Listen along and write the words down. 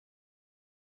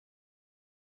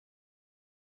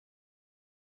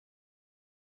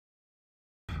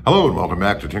Hello and welcome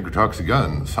back to Tinker Talks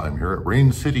Guns. I'm here at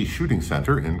Rain City Shooting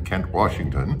Center in Kent,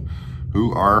 Washington,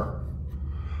 who are,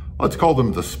 let's call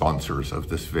them the sponsors of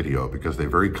this video because they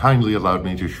very kindly allowed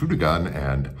me to shoot a gun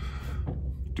and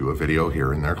do a video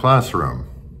here in their classroom.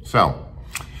 So,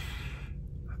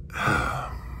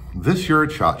 this year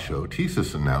at SHOT Show,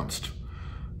 Tisas announced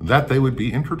that they would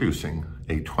be introducing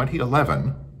a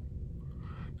 2011.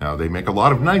 Now, they make a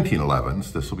lot of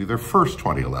 1911s. This will be their first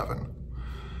 2011.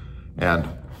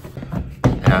 And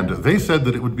they said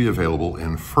that it would be available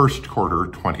in first quarter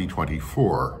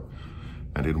 2024.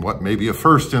 And in what may be a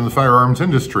first in the firearms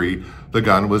industry, the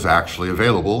gun was actually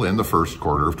available in the first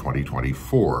quarter of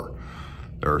 2024.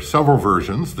 There are several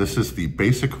versions. This is the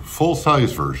basic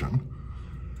full-size version,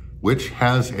 which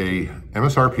has a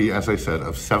MSRP, as I said,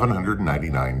 of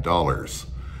 $799,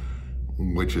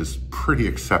 which is pretty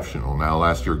exceptional. Now,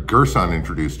 last year, Gerson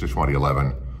introduced a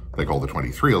 2011, they call the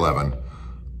 2311,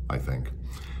 I think.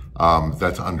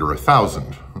 That's under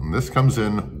 $1,000. And this comes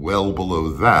in well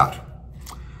below that,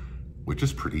 which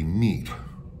is pretty neat.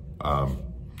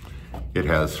 It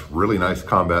has really nice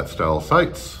combat style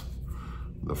sights.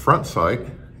 The front sight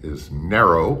is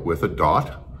narrow with a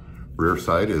dot. Rear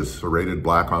sight is serrated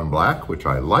black on black, which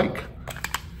I like.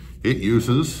 It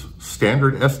uses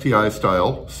standard STI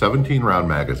style 17 round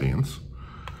magazines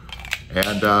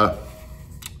and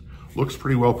looks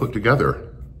pretty well put together.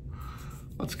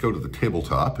 Let's go to the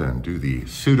tabletop and do the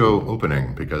pseudo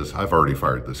opening because I've already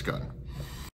fired this gun.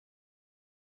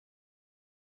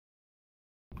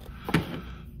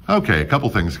 Okay, a couple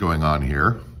things going on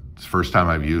here. It's the first time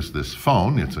I've used this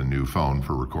phone. It's a new phone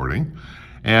for recording.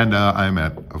 And I'm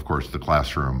at, of course, the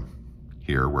classroom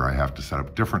here where I have to set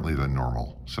up differently than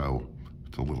normal. So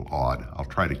it's a little odd. I'll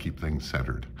try to keep things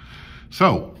centered.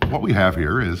 So what we have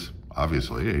here is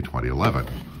obviously a 2011.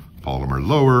 Polymer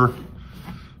lower,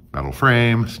 metal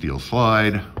frame, steel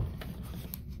slide,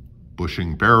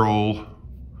 bushing barrel,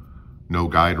 no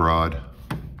guide rod,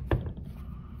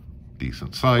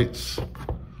 decent sights,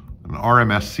 an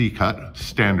RMSC cut,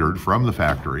 standard from the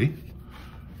factory,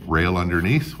 rail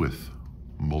underneath with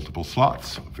multiple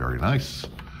slots, very nice.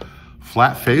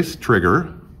 Flat face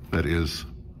trigger that is,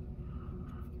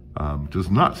 does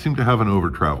not seem to have an over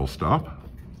travel stop.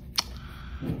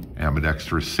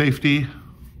 Ambidextrous safety.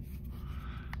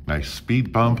 Nice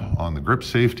speed bump on the grip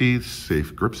safety.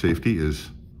 Grip safety is,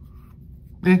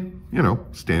 you know,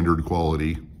 standard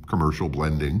quality commercial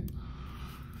blending.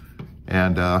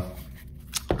 And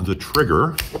the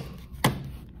trigger,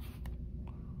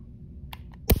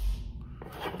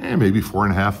 maybe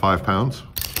 4.5, 5 pounds.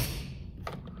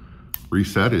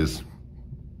 Reset is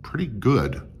pretty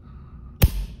good.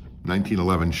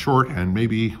 1911 short and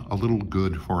maybe a little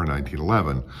good for a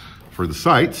 1911. For the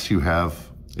sights, you have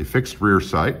a fixed rear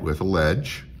sight with a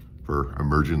ledge for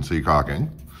emergency cocking,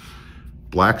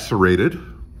 black serrated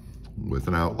with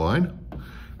an outline,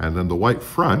 and then the white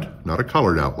front, not a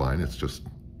colored outline, it's just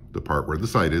the part where the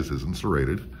sight isn't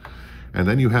serrated. And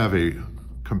then you have a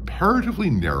comparatively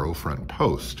narrow front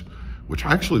post, which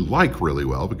I actually like really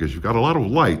well because you've got a lot of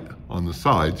light on the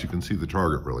sides. You can see the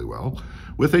target really well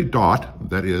with a dot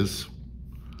that is,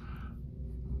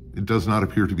 it does not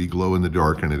appear to be glow in the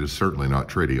dark and it is certainly not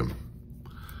tritium.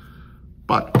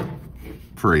 But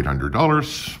for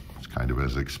 $800, it's kind of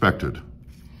as expected.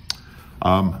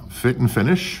 Fit and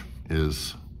finish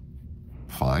is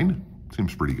fine.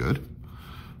 Seems pretty good.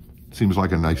 Seems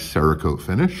like a nice Cerakote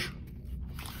finish.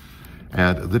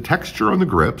 And the texture on the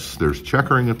grips, there's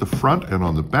checkering at the front and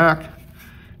on the back,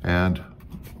 and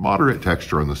moderate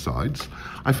texture on the sides.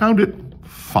 I found it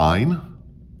fine.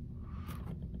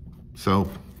 So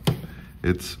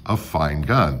it's a fine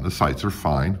gun. The sights are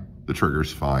fine. The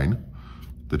trigger's fine.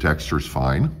 The texture's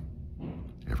fine.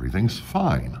 Everything's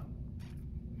fine.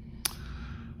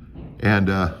 And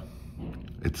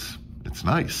it's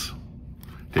nice.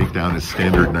 Takedown is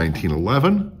standard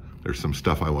 1911. There's some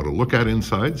stuff I want to look at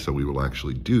inside, so we will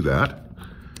actually do that.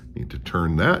 Need to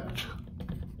turn that.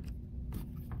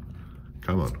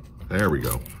 Come on, there we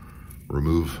go.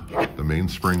 Remove the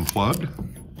mainspring plug.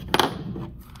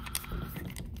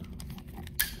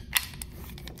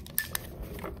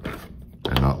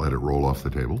 And not let it roll off the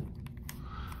table.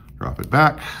 Drop it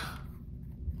back.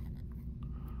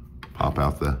 Pop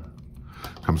out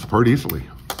comes apart easily.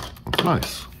 That's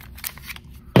nice.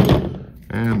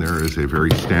 And there is a very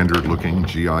standard looking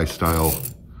GI style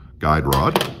guide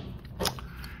rod.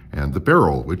 And the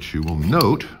barrel, which you will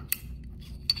note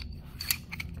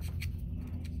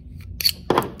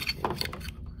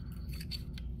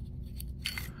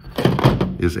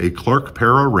is a Clark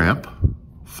Para ramp,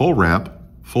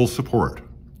 full support.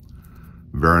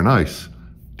 Very nice,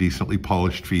 decently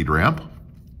polished feed ramp.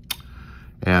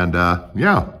 And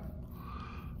yeah,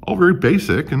 all very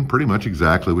basic and pretty much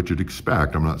exactly what you'd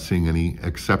expect. I'm not seeing any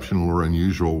exceptional or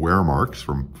unusual wear marks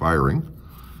from firing.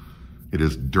 It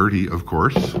is dirty, of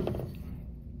course.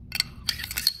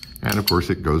 And of course,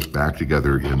 it goes back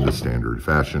together in the standard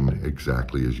fashion,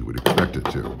 exactly as you would expect it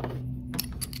to.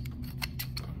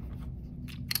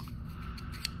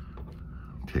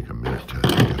 Take a minute to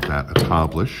get that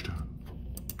accomplished.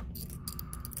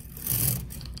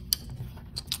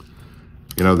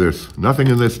 You know, there's nothing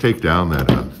in this takedown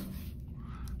that a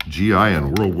GI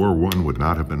in World War I would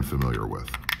not have been familiar with.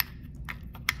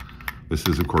 This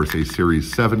is, of course, a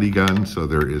Series 70 gun, so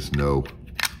there is no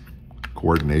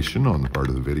coordination on the part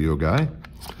of the video guy.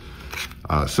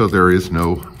 So there is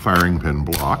no firing pin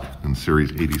block in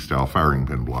Series 80 style firing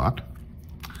pin block.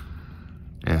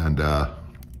 And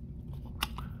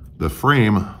the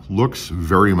frame looks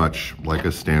very much like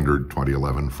a standard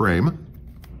 2011 frame.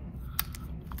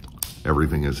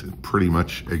 Everything is pretty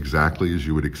much exactly as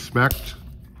you would expect.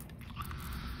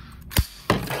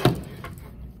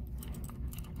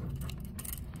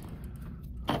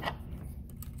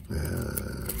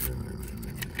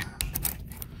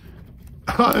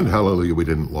 And hallelujah, we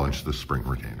didn't launch the spring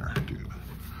retainer, dude.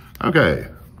 Okay,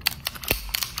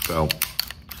 so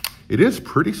it is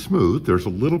pretty smooth. There's a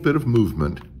little bit of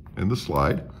movement in the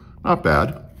slide. Not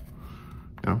bad.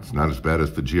 You know, it's not as bad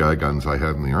as the GI guns I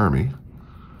had in the Army.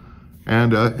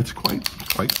 And it's quite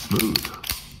smooth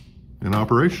in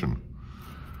operation.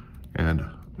 And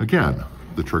again,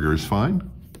 the trigger is fine.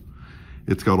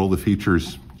 It's got all the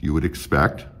features you would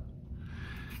expect.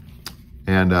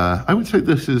 And I would say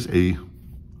this is a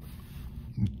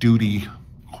duty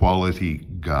quality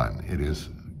gun. It is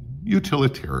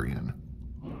utilitarian.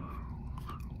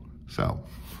 So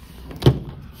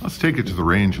let's take it to the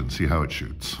range and see how it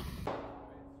shoots.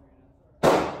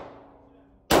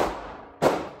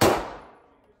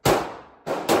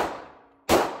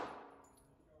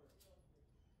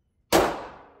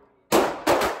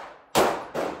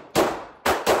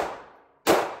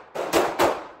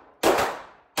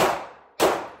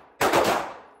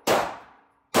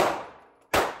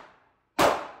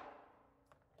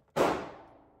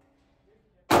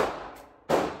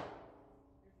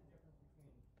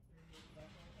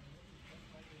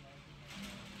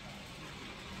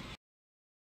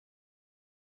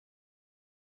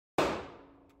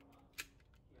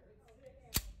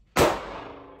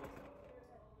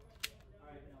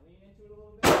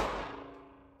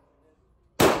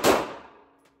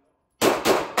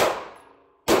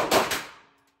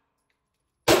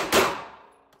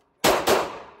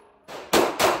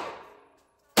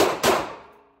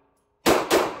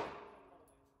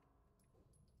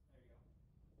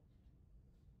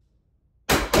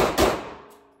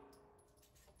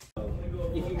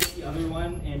 If you get the other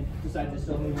one and decide to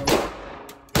still move on.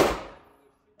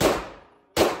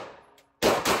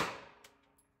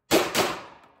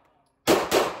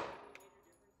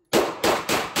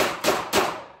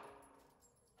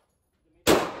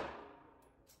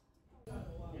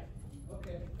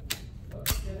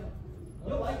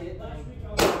 You'll like it.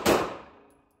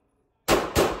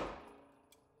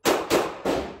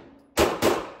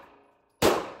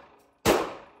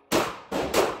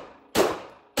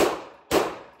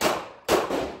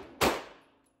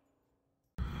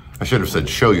 I should have said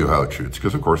show you how it shoots,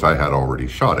 because of course I had already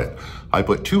shot it. I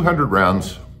put 200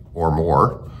 rounds or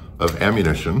more of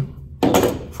ammunition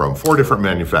from 4 different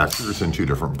manufacturers in 2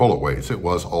 different bullet weights. It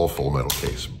was all full metal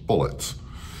case bullets.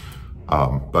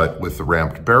 But with the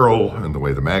ramped barrel and the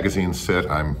way the magazines sit,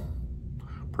 I'm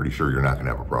pretty sure you're not gonna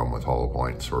have a problem with hollow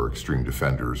points or extreme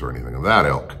defenders or anything of that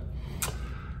ilk.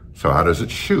 So how does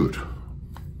it shoot?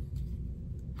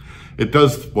 It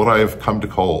does what I have come to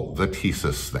call the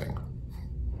Tisas thing.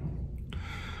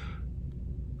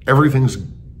 Everything's,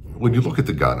 when you look at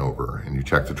the gun over and you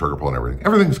check the trigger pull and everything,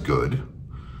 everything's good,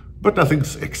 but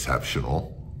nothing's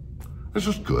exceptional. It's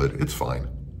just good, it's fine.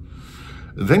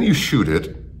 Then you shoot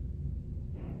it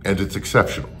and it's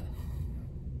exceptional.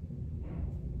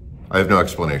 I have no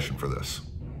explanation for this,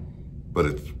 but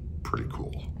it's pretty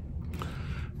cool.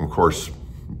 Of course,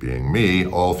 being me,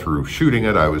 all through shooting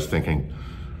it, I was thinking,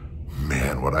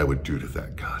 man, what I would do to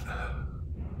that gun.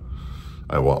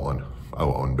 I want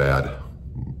one bad.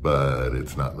 But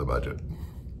it's not in the budget.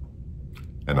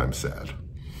 And I'm sad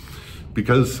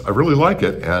because I really like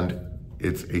it, and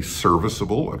it's a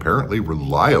serviceable, apparently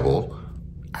reliable,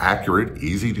 accurate,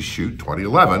 easy to shoot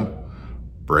 2011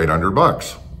 for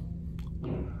 $800.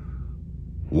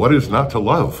 What is not to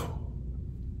love?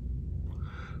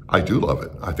 I do love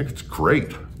it. I think it's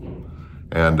great.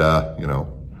 And, you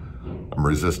know, I'm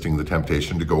resisting the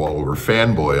temptation to go all over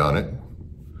fanboy on it.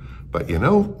 But you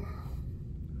know,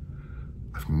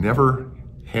 I've never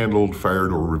handled,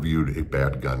 fired, or reviewed a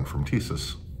bad gun from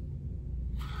Tisas.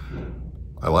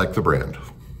 I like the brand.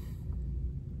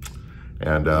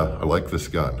 And I like this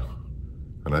gun.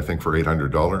 And I think for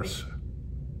 $800,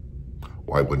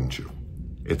 why wouldn't you?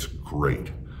 It's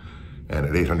great. And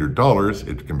at $800,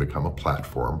 it can become a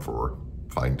platform for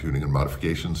fine-tuning and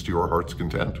modifications to your heart's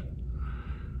content.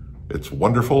 It's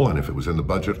wonderful, and if it was in the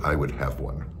budget, I would have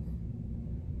one.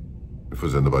 If it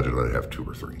was in the budget, I'd have 2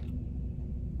 or 3.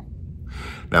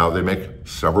 Now, they make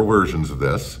several versions of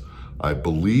this. I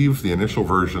believe the initial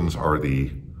versions are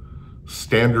the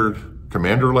standard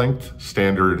commander length,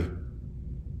 standard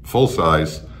full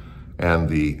size, and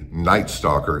the Night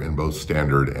Stalker in both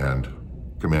standard and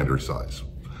commander size.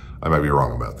 I might be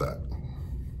wrong about that,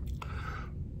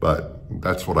 but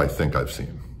that's what I think I've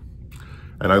seen.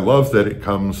 And I love that it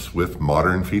comes with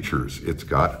modern features. It's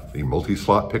got the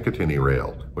multi-slot Picatinny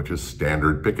rail, which is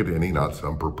standard Picatinny, not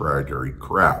some proprietary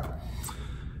crap.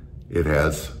 It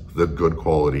has the good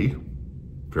quality,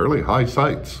 fairly high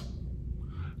sights.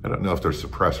 I don't know if they're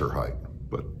suppressor height,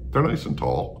 but they're nice and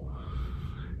tall.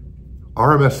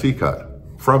 RMSC cut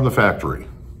from the factory.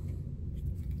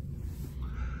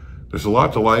 There's a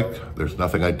lot to like. There's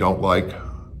nothing I don't like.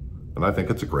 And I think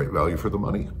it's a great value for the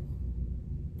money.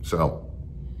 So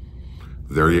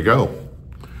there you go.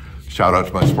 Shout out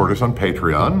to my supporters on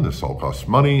Patreon. This all costs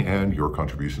money and your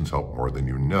contributions help more than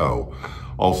you know.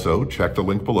 Also, check the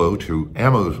link below to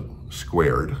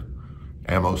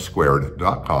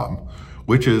ammosquared.com,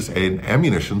 which is an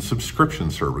ammunition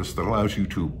subscription service that allows you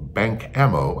to bank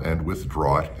ammo and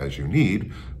withdraw it as you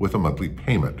need with a monthly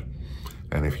payment.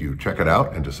 And if you check it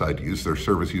out and decide to use their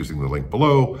service using the link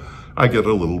below, I get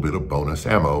a little bit of bonus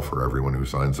ammo for everyone who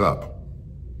signs up,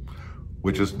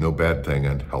 which is no bad thing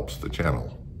and helps the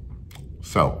channel.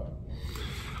 So,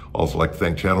 also like to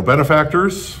thank channel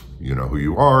benefactors. You know who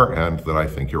you are, and that I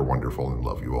think you're wonderful and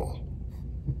love you all.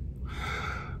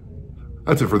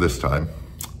 That's it for this time.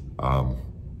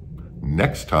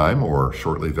 Next time, or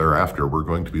shortly thereafter, we're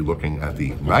going to be looking at the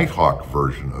Nighthawk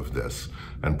version of this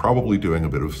and probably doing a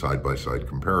bit of side-by-side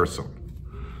comparison.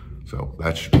 So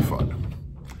that should be fun.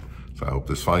 So I hope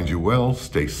this finds you well.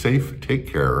 Stay safe, take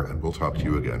care, and we'll talk to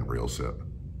you again real soon.